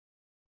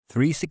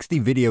360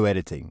 video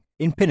editing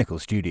in Pinnacle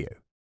Studio.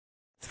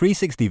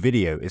 360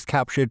 video is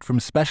captured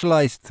from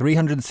specialized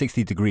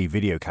 360-degree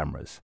video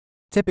cameras,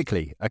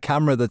 typically a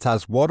camera that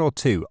has one or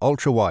two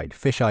ultra-wide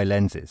fisheye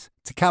lenses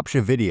to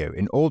capture video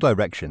in all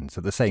directions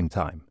at the same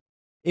time.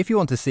 If you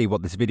want to see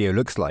what this video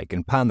looks like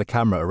and pan the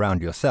camera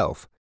around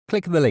yourself,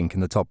 click the link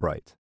in the top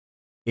right.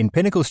 In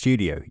Pinnacle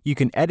Studio, you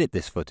can edit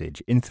this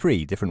footage in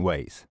 3 different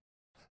ways.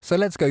 So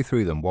let's go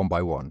through them one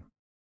by one.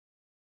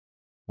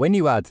 When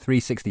you add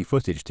 360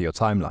 footage to your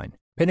timeline,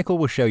 Pinnacle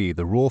will show you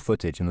the raw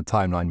footage in the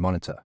timeline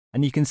monitor,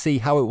 and you can see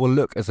how it will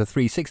look as a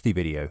 360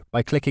 video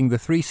by clicking the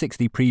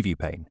 360 preview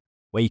pane,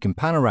 where you can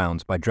pan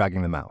around by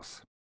dragging the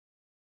mouse.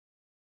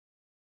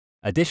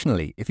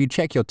 Additionally, if you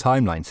check your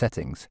timeline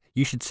settings,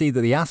 you should see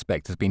that the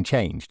aspect has been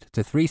changed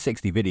to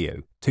 360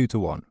 video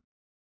 2:1.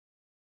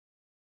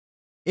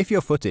 If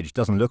your footage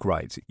doesn't look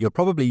right, you're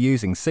probably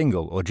using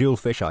single or dual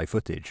fisheye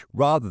footage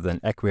rather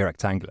than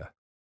equirectangular.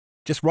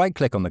 Just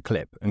right-click on the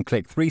clip and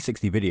click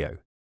 360 video,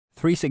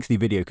 360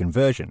 video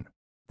conversion,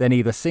 then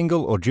either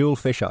single or dual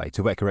fisheye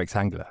to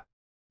equirectangular.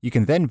 You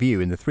can then view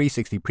in the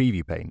 360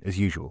 preview pane as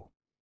usual.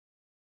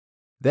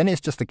 Then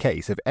it's just a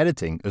case of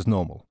editing as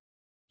normal.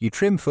 You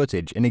trim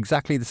footage in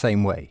exactly the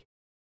same way.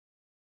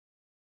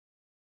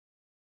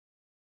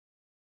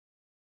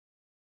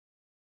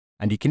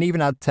 And you can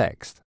even add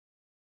text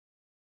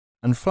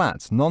and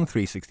flat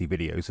non-360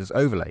 videos as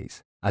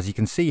overlays, as you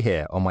can see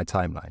here on my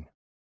timeline.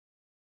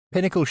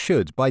 Pinnacle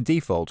should, by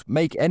default,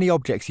 make any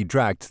objects you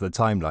drag to the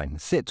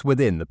timeline sit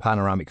within the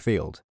panoramic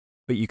field,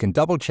 but you can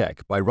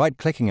double-check by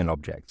right-clicking an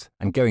object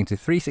and going to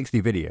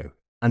 360 video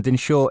and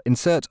ensure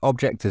Insert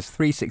Object as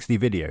 360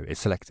 Video is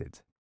selected.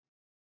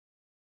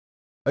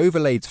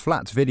 Overlaid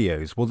flat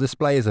videos will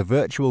display as a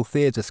virtual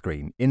theatre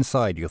screen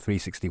inside your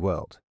 360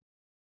 world.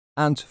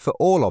 And for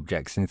all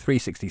objects in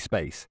 360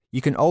 space,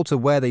 you can alter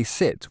where they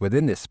sit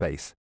within this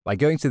space by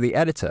going to the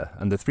Editor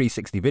and the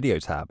 360 Video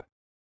tab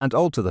and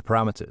alter the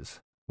parameters,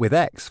 with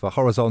X for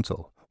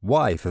horizontal,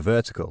 Y for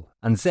vertical,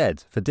 and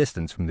Z for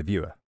distance from the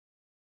viewer.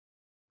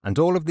 And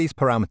all of these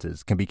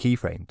parameters can be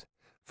keyframed.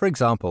 For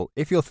example,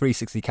 if your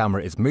 360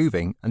 camera is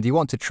moving and you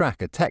want to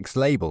track a text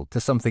label to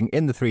something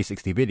in the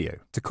 360 video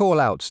to call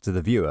out to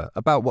the viewer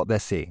about what they're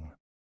seeing.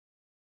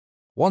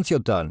 Once you're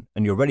done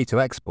and you're ready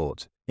to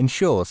export,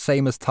 ensure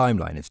Same as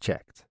Timeline is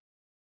checked.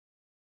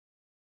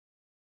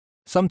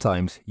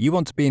 Sometimes you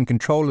want to be in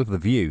control of the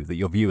view that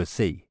your viewers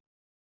see.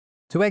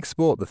 To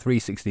export the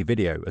 360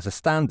 video as a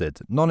standard,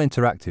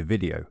 non-interactive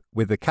video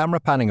with the camera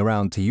panning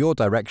around to your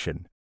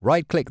direction,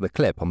 right-click the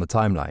clip on the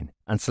timeline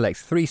and select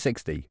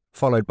 360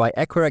 followed by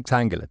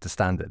equirectangular to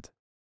standard.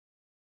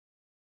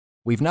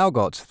 We've now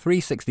got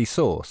 360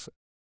 source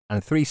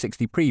and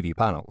 360 preview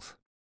panels.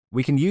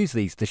 We can use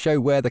these to show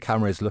where the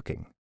camera is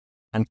looking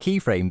and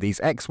keyframe these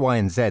X, Y,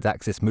 and Z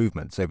axis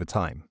movements over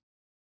time.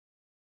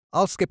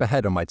 I'll skip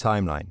ahead on my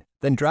timeline,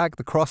 then drag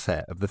the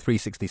crosshair of the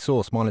 360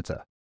 source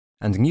monitor,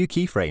 and new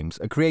keyframes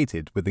are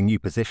created with the new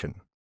position.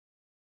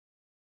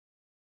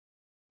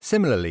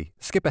 Similarly,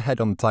 skip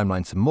ahead on the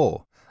timeline some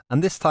more,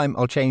 and this time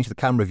I'll change the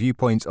camera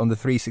viewpoint on the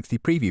 360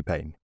 preview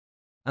pane.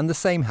 And the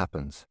same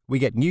happens, we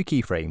get new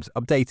keyframes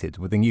updated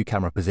with the new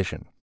camera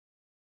position.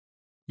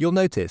 You'll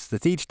notice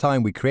that each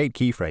time we create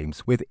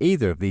keyframes with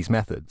either of these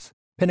methods,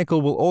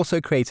 Pinnacle will also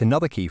create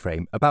another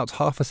keyframe about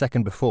half a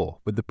second before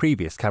with the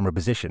previous camera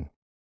position.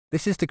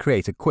 This is to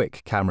create a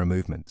quick camera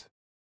movement.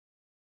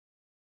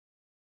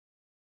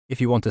 If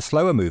you want a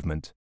slower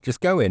movement, just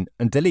go in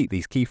and delete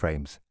these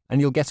keyframes,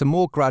 and you'll get a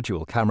more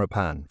gradual camera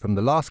pan from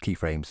the last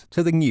keyframes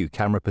to the new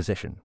camera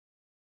position.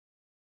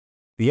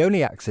 The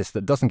only axis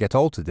that doesn't get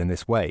altered in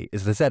this way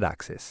is the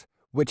Z-axis,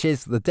 which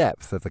is the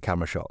depth of the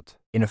camera shot,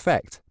 in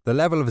effect, the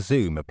level of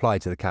zoom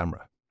applied to the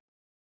camera.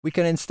 We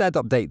can instead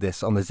update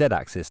this on the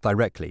Z-axis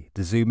directly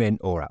to zoom in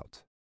or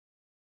out.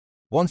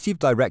 Once you've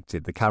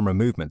directed the camera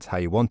movement how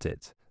you want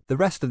it, the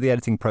rest of the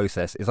editing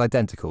process is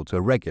identical to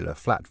a regular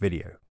flat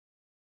video.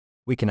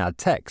 We can add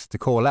text to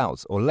call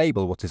out or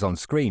label what is on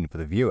screen for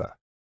the viewer.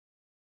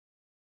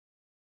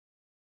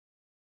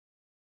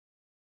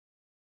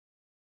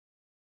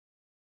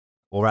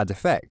 Or add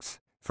effects.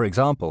 For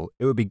example,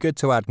 it would be good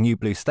to add new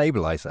blue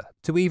stabilizer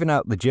to even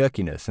out the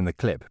jerkiness in the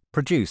clip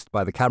produced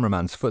by the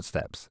cameraman's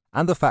footsteps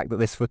and the fact that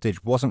this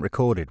footage wasn't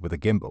recorded with a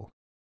gimbal.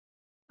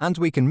 And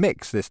we can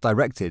mix this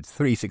directed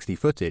 360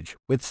 footage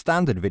with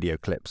standard video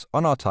clips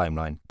on our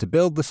timeline to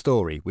build the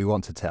story we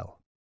want to tell.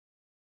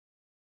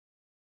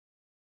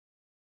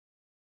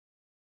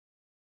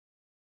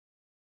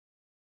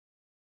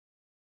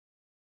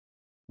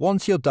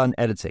 Once you're done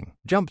editing,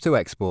 jump to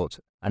export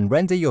and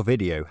render your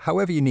video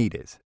however you need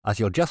it, as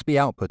you'll just be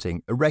outputting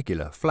a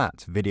regular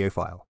flat video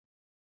file.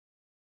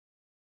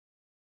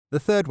 The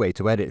third way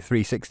to edit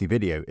 360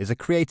 video is a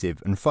creative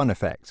and fun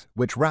effect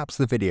which wraps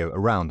the video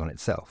around on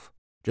itself.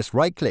 Just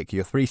right-click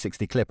your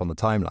 360 clip on the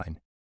timeline,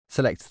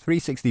 select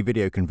 360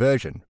 video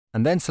conversion,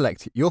 and then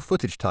select your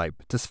footage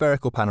type to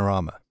spherical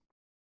panorama.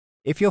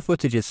 If your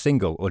footage is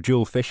single or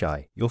dual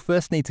fisheye, you'll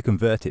first need to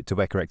convert it to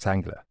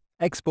equirectangular.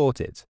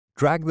 Export it,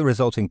 drag the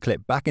resulting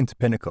clip back into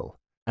Pinnacle,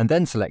 and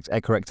then select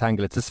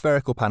equirectangular to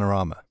spherical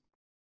panorama.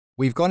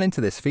 We've gone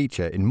into this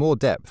feature in more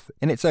depth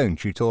in its own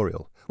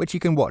tutorial, which you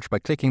can watch by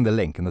clicking the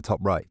link in the top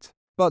right.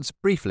 But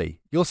briefly,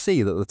 you'll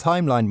see that the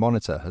timeline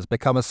monitor has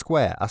become a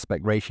square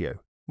aspect ratio,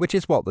 which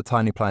is what the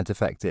tiny planet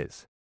effect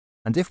is.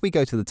 And if we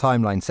go to the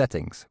timeline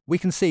settings, we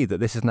can see that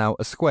this is now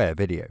a square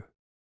video.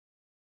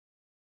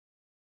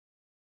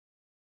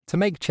 To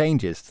make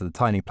changes to the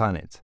tiny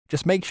planet,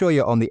 just make sure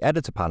you're on the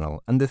editor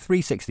panel and the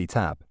 360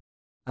 tab,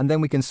 and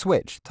then we can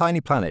switch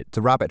tiny planet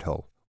to rabbit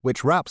hole,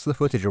 which wraps the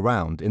footage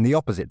around in the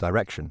opposite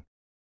direction,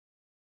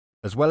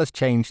 as well as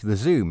change the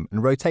zoom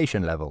and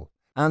rotation level,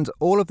 and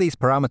all of these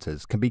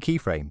parameters can be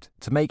keyframed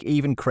to make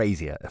even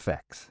crazier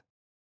effects.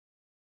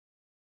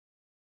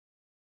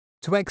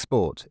 To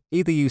export,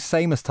 either use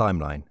same as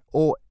timeline,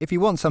 or if you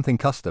want something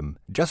custom,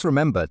 just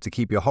remember to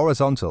keep your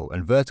horizontal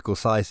and vertical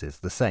sizes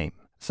the same,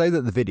 so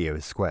that the video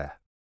is square.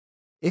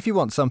 If you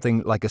want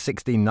something like a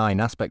 16:9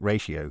 aspect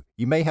ratio,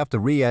 you may have to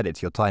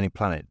re-edit your tiny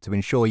planet to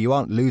ensure you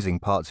aren't losing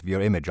parts of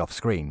your image off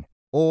screen,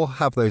 or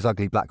have those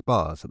ugly black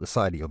bars at the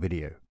side of your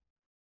video.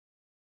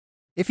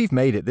 If you've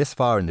made it this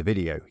far in the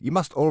video, you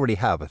must already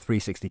have a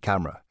 360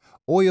 camera,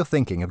 or you're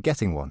thinking of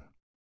getting one.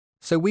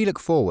 So we look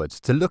forward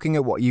to looking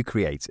at what you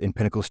create in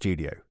Pinnacle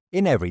Studio,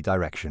 in every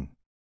direction.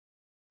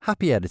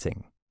 Happy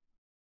editing!